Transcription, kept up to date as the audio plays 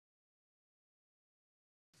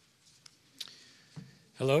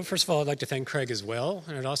Hello. First of all, I'd like to thank Craig as well,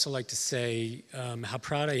 and I'd also like to say how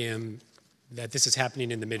proud I am that this is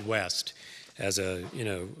happening in the Midwest. As a,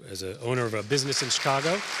 as an owner of a business in Chicago,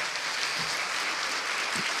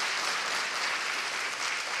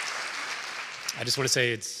 I just want to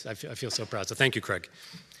say I feel so proud. So thank you, Craig.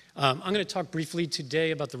 I'm going to talk briefly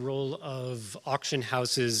today about the role of auction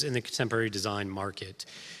houses in the contemporary design market.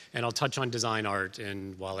 And I'll touch on design art,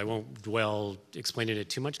 and while I won't dwell explaining it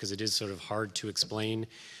too much because it is sort of hard to explain,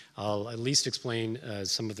 I'll at least explain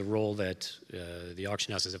some of the role that the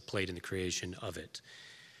auction houses have played in the creation of it.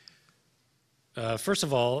 First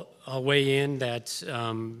of all, I'll weigh in that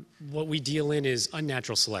what we deal in is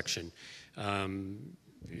unnatural selection.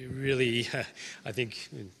 Really, I think,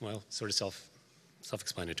 well, sort of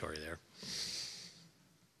self-explanatory there.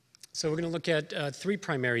 So we're going to look at three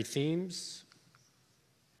primary themes.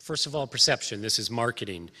 First of all, perception. This is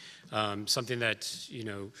marketing, something that,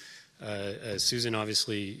 Susan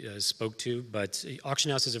obviously spoke to, but auction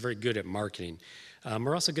houses are very good at marketing.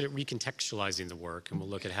 We're also good at recontextualizing the work, and we'll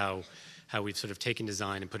look at how we've sort of taken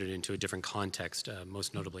design and put it into a different context,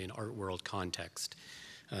 most notably an art world context.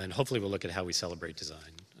 And hopefully we'll look at how we celebrate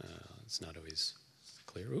design. It's not always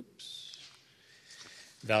clear. Oops.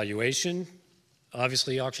 Valuation.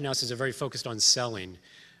 Obviously, auction houses are very focused on selling.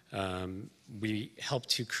 We help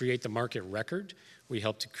to create the market record. We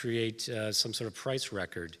help to create some sort of price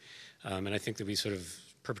record. And I think that we sort of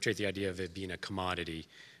perpetrate the idea of it being a commodity.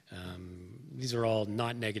 These are all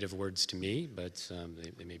not negative words to me, but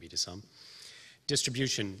they may be to some.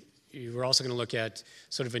 Distribution. We're also going to look at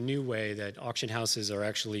sort of a new way that auction houses are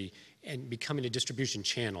actually becoming a distribution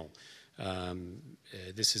channel.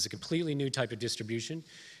 This is a completely new type of distribution,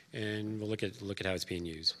 and we'll look at how it's being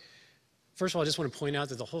used. First of all, I just want to point out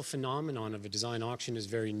that the whole phenomenon of a design auction is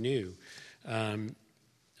very new.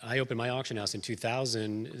 I opened my auction house in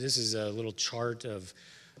 2000. This is a little chart of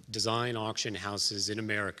design auction houses in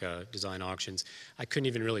America, design auctions. I couldn't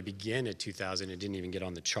even really begin at 2000. It didn't even get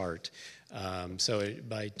on the chart.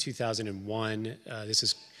 By 2001, this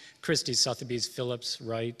is Christie's, Sotheby's, Phillips,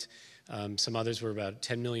 Wright. Some others were about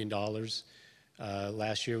 $10 million.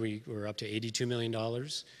 Last year, we were up to $82 million.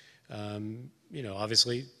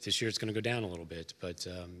 Obviously, this year it's going to go down a little bit, but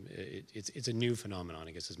it's a new phenomenon,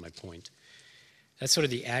 I guess is my point. That's sort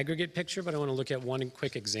of the aggregate picture, but I want to look at one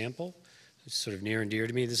quick example. It's sort of near and dear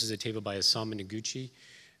to me. This is a table by Isamu Noguchi.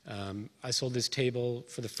 I sold this table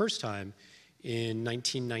for the first time in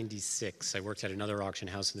 1996. I worked at another auction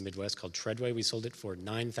house in the Midwest called Treadway. We sold it for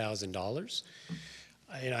 $9,000.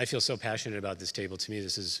 I feel so passionate about this table. To me,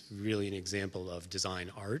 this is really an example of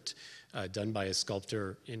design art done by a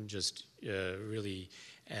sculptor in just really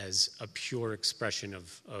as a pure expression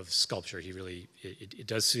of sculpture. He really, it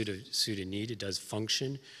does suit a need, it does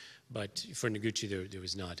function, but for Noguchi, there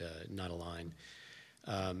was not a line.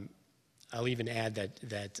 I'll even add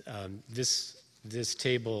that this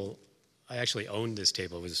table, I actually owned this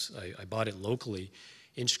table. I bought it locally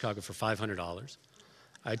in Chicago for $500.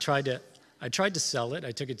 I tried to sell it.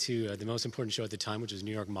 I took it to the most important show at the time, which was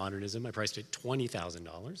New York Modernism. I priced it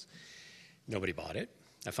 $20,000. Nobody bought it.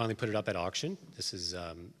 I finally put it up at auction. This is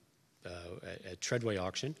at Treadway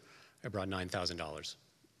auction. I brought $9,000.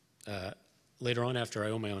 Later on, after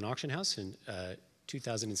I owned my own auction house in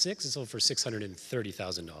 2006, it sold for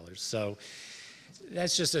 $630,000. So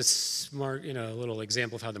that's just a smart, little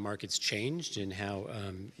example of how the market's changed and how,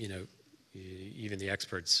 even the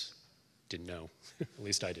experts didn't know. At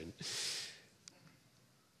least I didn't.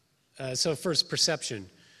 So first,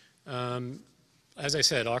 perception. As I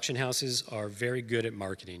said, auction houses are very good at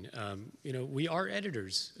marketing. We are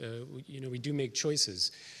editors. We do make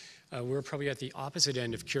choices. We're probably at the opposite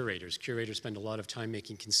end of curators. Curators spend a lot of time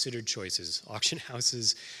making considered choices. Auction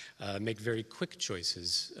houses make very quick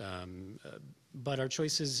choices, but our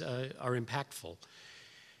choices are impactful.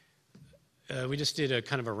 We just did a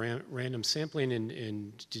kind of a random sampling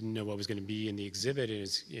and didn't know what was going to be in the exhibit. And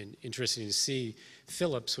it's interesting to see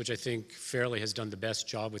Phillips, which I think fairly has done the best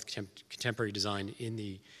job with contemporary design in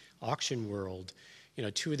the auction world.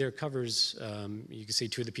 Two of their covers, you can see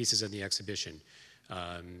two of the pieces in the exhibition.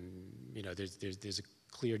 There's a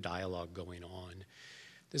clear dialogue going on.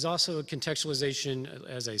 There's also a contextualization,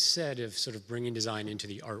 as I said, of sort of bringing design into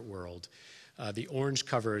the art world. The orange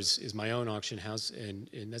cover is my own auction house, and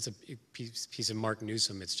that's a piece of Mark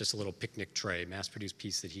Newsom. It's just a little picnic tray, mass-produced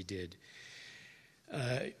piece that he did.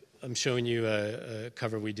 I'm showing you a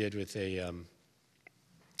cover we did with a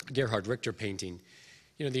Gerhard Richter painting.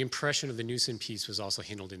 The impression of the Newsom piece was also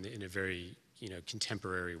handled in a very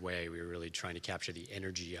contemporary way. We were really trying to capture the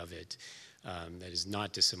energy of it that is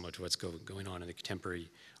not dissimilar to what's going on in the contemporary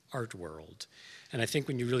art world. And I think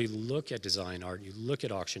when you really look at design art, you look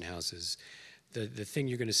at auction houses, the thing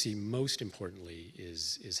you're going to see most importantly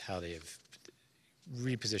is how they have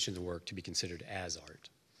repositioned the work to be considered as art.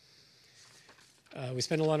 We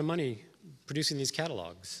spend a lot of money producing these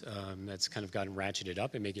catalogs. That's kind of gotten ratcheted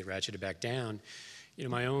up and may get ratcheted back down. You know,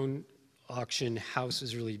 my own auction house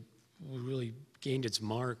has really gained its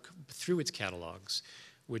mark through its catalogs,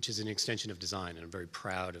 which is an extension of design. And I'm very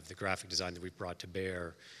proud of the graphic design that we've brought to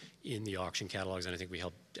bear in the auction catalogs, and I think we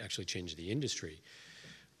helped actually change the industry.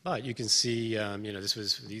 But you can see, you know,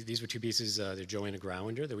 these were two pieces, they're Joanna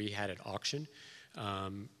Grauender that we had at auction.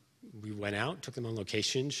 We went out, took them on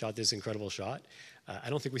location, shot this incredible shot. I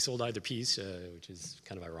don't think we sold either piece, which is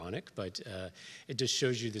kind of ironic, but it just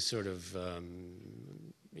shows you the sort of,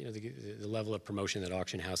 you know, the level of promotion that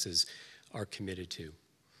auction houses are committed to.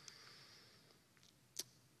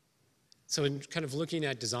 So in kind of looking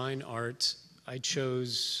at design art, I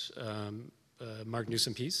chose a Mark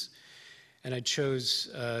Newsom piece, and I chose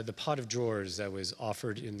the Pot of Drawers that was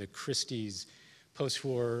offered in the Christie's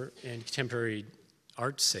post-war and contemporary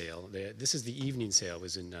art sale. This is the evening sale. It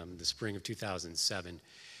was in the spring of 2007.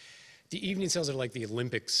 The evening sales are like the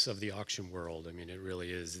Olympics of the auction world. I mean, it really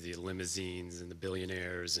is the limousines and the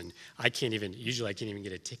billionaires, and usually I can't even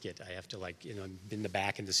get a ticket. I have to, like, you know, in the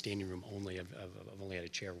back in the standing room only. I've only had a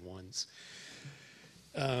chair once.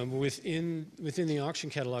 Within the auction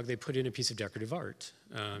catalog, they put in a piece of decorative art.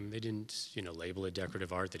 They didn't, you know, label it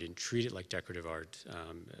decorative art. They didn't treat it like decorative art,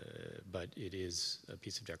 but it is a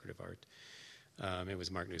piece of decorative art. It was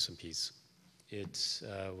a Mark Newsom piece. It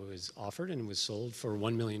was offered and was sold for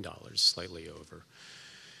 $1 million, slightly over.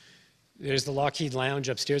 There's the Lockheed Lounge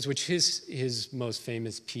upstairs, which is his most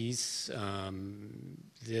famous piece. A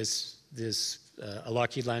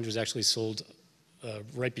Lockheed Lounge was actually sold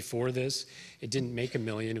right before this. It didn't make $1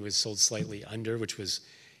 million. It was sold slightly under, which was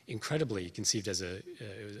incredibly conceived as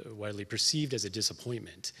widely perceived as a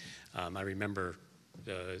disappointment. I remember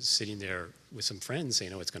sitting there with some friends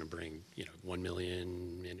saying, oh, it's going to bring, you know, 1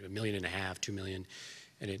 million, $1.5 million, 2 million,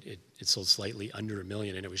 and it sold slightly under $1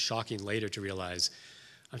 million. And it was shocking later to realize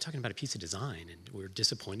I'm talking about a piece of design, and we're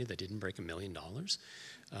disappointed that didn't break $1 million.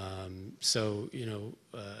 So, you know,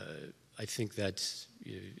 I think that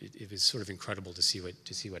it was sort of incredible to see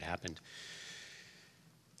what happened.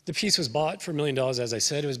 The piece was bought for $1 million, as I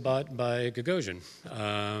said. It was bought by Gagosian,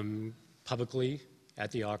 publicly at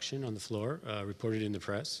the auction on the floor, reported in the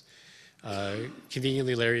press.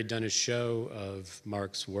 Conveniently, Larry had done a show of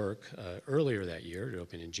Mark's work earlier that year. It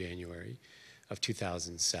opened in January of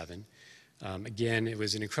 2007. Again, it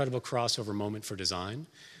was an incredible crossover moment for design,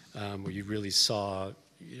 where you really saw,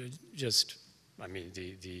 you know, just, I mean,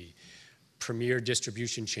 the premier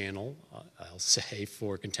distribution channel, I'll say,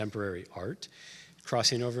 for contemporary art,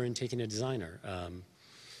 crossing over and taking a designer.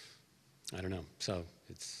 I don't know. So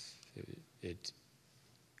it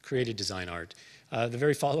created design art. The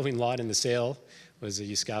very following lot in the sale was a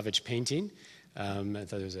Yuskavich painting. I thought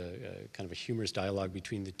there was a kind of a humorous dialogue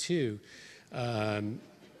between the two. The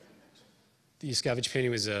Yuskavich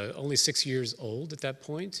painting was only 6 years old at that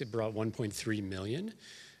point. It brought 1.3 million.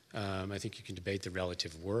 I think you can debate the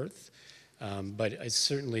relative worth. But I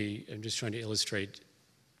certainly am just trying to illustrate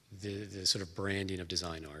the sort of branding of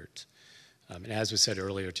design art. And as was said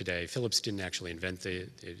earlier today, Phillips didn't actually invent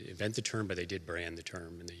the term, but they did brand the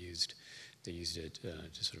term, and they used it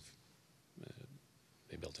to sort of,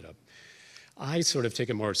 they built it up. I sort of take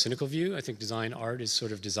a more cynical view. I think design art is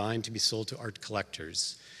sort of designed to be sold to art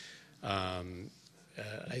collectors. I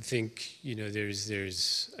think, you know,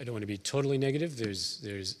 there's I don't want to be totally negative.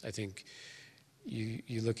 I think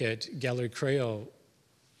you look at Galerie Créole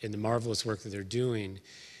and the marvelous work that they're doing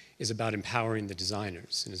is about empowering the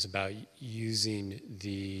designers, and it's about using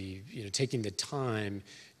taking the time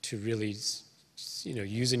to really, you know,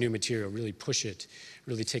 use a new material, really push it,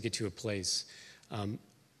 really take it to a place.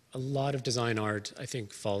 A lot of design art, I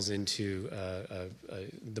think, falls into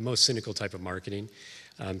the most cynical type of marketing,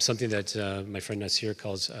 something that my friend Nasir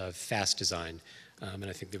calls fast design, and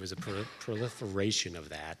I think there was a proliferation of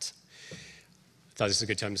that. I thought this was a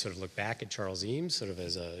good time to sort of look back at Charles Eames, sort of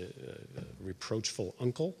as a reproachful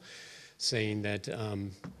uncle, saying that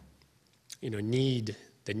you know,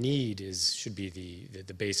 the need should be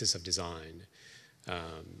the basis of design.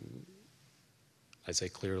 I'd say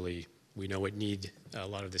clearly we know what need a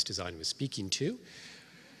lot of this design was speaking to,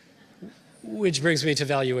 which brings me to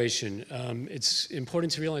valuation. It's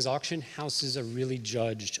important to realize auction houses are really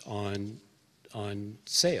judged on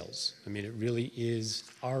sales. I mean, it really is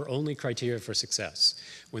our only criteria for success.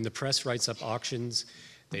 When the press writes up auctions,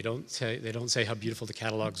 They don't say how beautiful the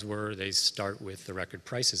catalogs were. They start with the record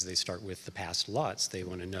prices. They start with the past lots. They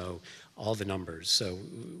want to know all the numbers. So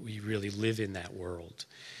we really live in that world.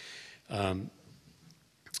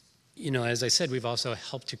 You know, as I said, we've also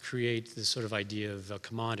helped to create this sort of idea of a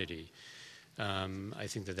commodity. I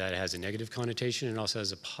think that that has a negative connotation and also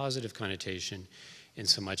has a positive connotation in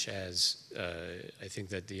so much as I think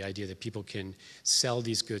that the idea that people can sell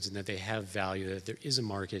these goods and that they have value, that there is a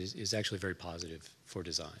market, is actually very positive for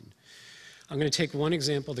design. I'm going to take one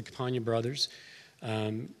example, the Campagna brothers.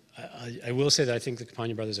 I will say that I think the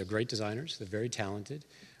Campagna brothers are great designers. They're very talented.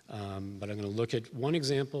 But I'm going to look at one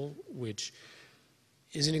example which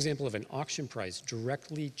is an example of an auction price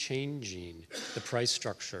directly changing the price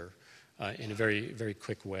structure in a very, very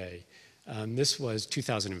quick way. This was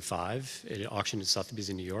 2005 at an auction at Sotheby's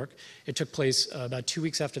in New York. It took place about 2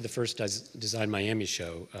 weeks after the first Design Miami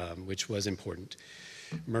show, which was important.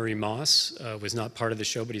 Murray Moss was not part of the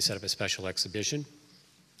show, but he set up a special exhibition.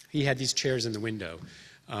 He had these chairs in the window.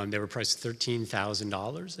 They were priced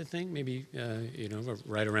 $13,000, I think, maybe, you know,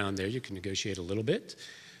 right around there. You can negotiate a little bit.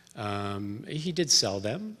 He did sell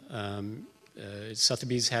them.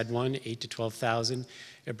 Sotheby's had one, $8,000 to $12,000.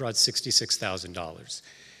 It brought $66,000.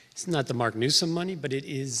 It's not the Mark Newsom money, but it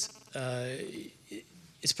is,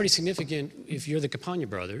 it's pretty significant if you're the Campagna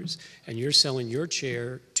brothers and you're selling your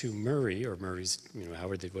chair to Murray, or Murray's, you know,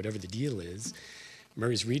 whatever the deal is.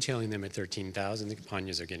 Murray's retailing them at $13,000. The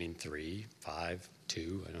Campagnas are getting 3, 5,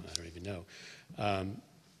 2, I don't even know.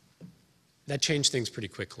 That changed things pretty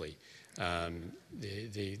quickly.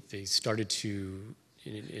 They started to,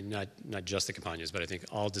 not just the Campagnas, but I think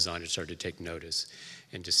all designers started to take notice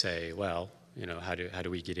and to say, well, you know, how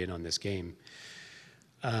do we get in on this game?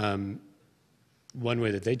 One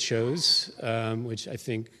way that they chose, which I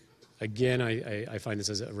think, again, I find this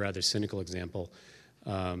as a rather cynical example,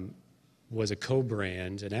 was a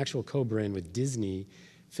co-brand, an actual co-brand with Disney,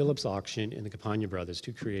 Phillips Auction, and the Campagna brothers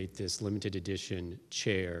to create this limited edition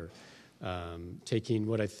chair, taking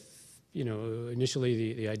what you know,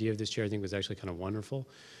 initially the idea of this chair I think was actually kind of wonderful,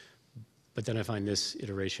 but then I find this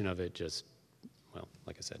iteration of it just, well,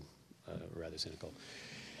 like I said, rather cynical.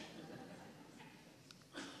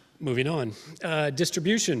 Moving on,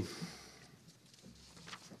 distribution.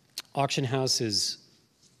 Auction houses,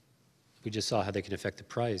 we just saw how they can affect the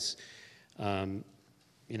price.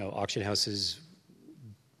 You know, auction houses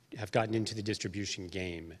have gotten into the distribution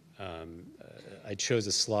game. I chose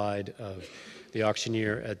a slide of the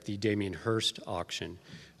auctioneer at the Damien Hirst auction,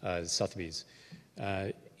 Sotheby's.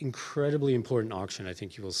 Incredibly important auction, I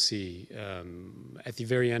think you will see. At the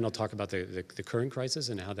very end, I'll talk about the current crisis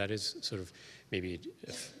and how that is sort of maybe,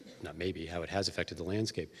 not maybe, how it has affected the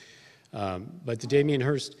landscape. But the Damien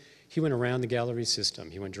Hirst, he went around the gallery system.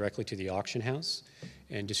 He went directly to the auction house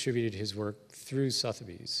and distributed his work through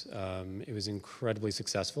Sotheby's. It was incredibly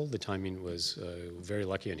successful. The timing was very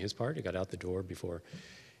lucky on his part. It got out the door before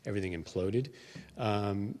everything imploded.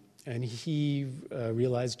 And he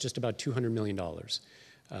realized just about $200 million.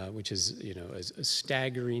 Which is, you know, a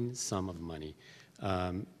staggering sum of money.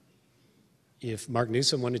 If Mark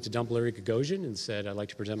Newsom wanted to dump Larry Gagosian and said, I'd like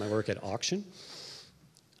to present my work at auction,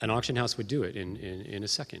 an auction house would do it in a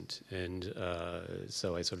second. And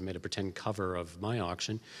so I sort of made a pretend cover of my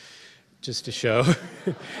auction just to show,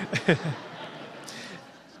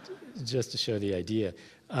 just to show the idea.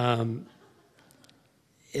 And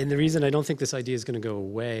the reason I don't think this idea is going to go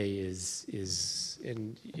away is,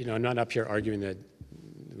 and you know, I'm not up here arguing that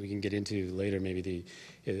we can get into later maybe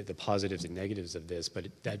the positives and negatives of this, but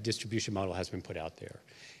that distribution model has been put out there,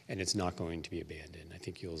 and it's not going to be abandoned. I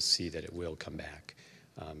think you'll see that it will come back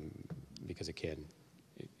because it can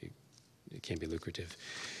be lucrative.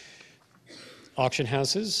 Auction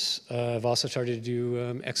houses have also started to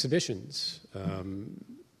do exhibitions.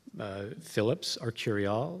 Phillips, Art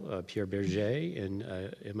Curial, Pierre Berger, and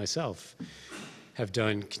myself have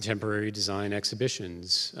done contemporary design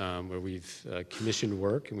exhibitions where we've commissioned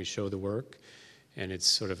work and we show the work, and it's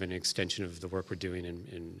sort of an extension of the work we're doing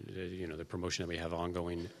in you know, the promotion that we have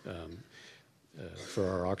ongoing for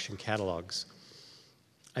our auction catalogs.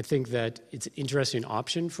 I think that it's an interesting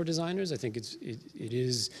option for designers. I think it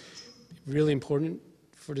is really important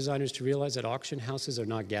for designers to realize that auction houses are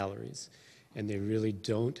not galleries, and they really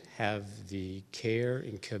don't have the care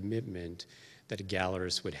and commitment that a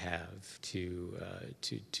gallerist would have to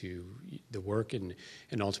the work and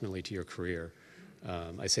ultimately to your career.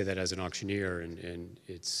 I say that as an auctioneer, and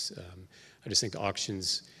it's, I just think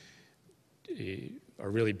auctions are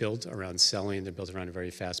really built around selling. They're built around a very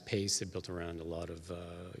fast pace. They're built around a lot of,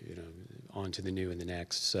 you know, on to the new and the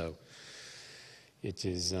next. So it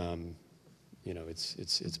is, you know,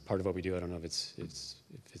 it's part of what we do. I don't know if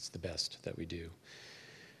it's the best that we do.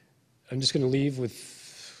 I'm just going to leave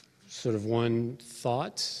with sort of one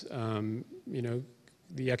thought. You know,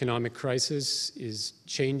 the economic crisis is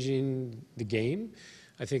changing the game.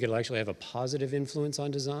 I think it'll actually have a positive influence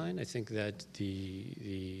on design. I think that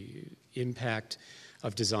the impact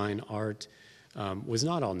of design art was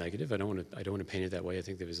not all negative. I don't want to paint it that way. I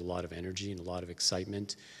think there was a lot of energy and a lot of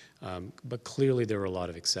excitement, but clearly there were a lot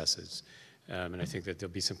of excesses. And I think that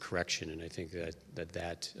there'll be some correction, and I think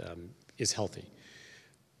that is healthy.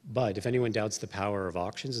 But if anyone doubts the power of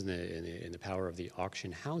auctions and the power of the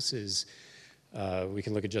auction houses, we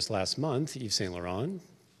can look at just last month, Yves Saint Laurent,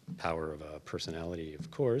 power of personality, of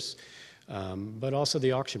course, but also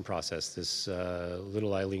the auction process. This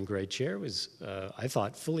little Eileen Gray chair was, I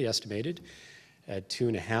thought, fully estimated at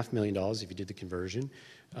 $2.5 million if you did the conversion,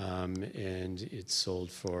 and it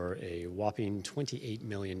sold for a whopping $28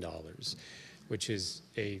 million, which is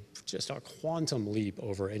just a quantum leap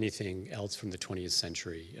over anything else from the 20th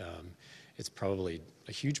century. It's probably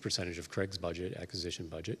a huge percentage of Craig's budget, acquisition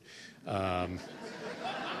budget.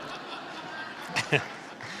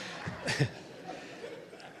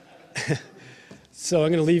 So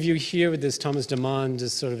I'm going to leave you here with this Thomas Demond,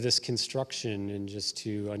 just sort of this construction, and just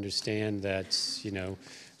to understand that, you know,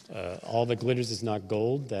 all that glitters is not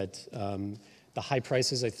gold, that the high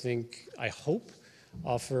prices, I hope,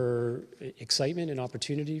 offer excitement and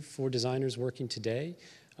opportunity for designers working today,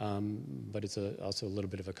 but it's also a little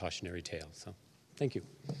bit of a cautionary tale. So thank you.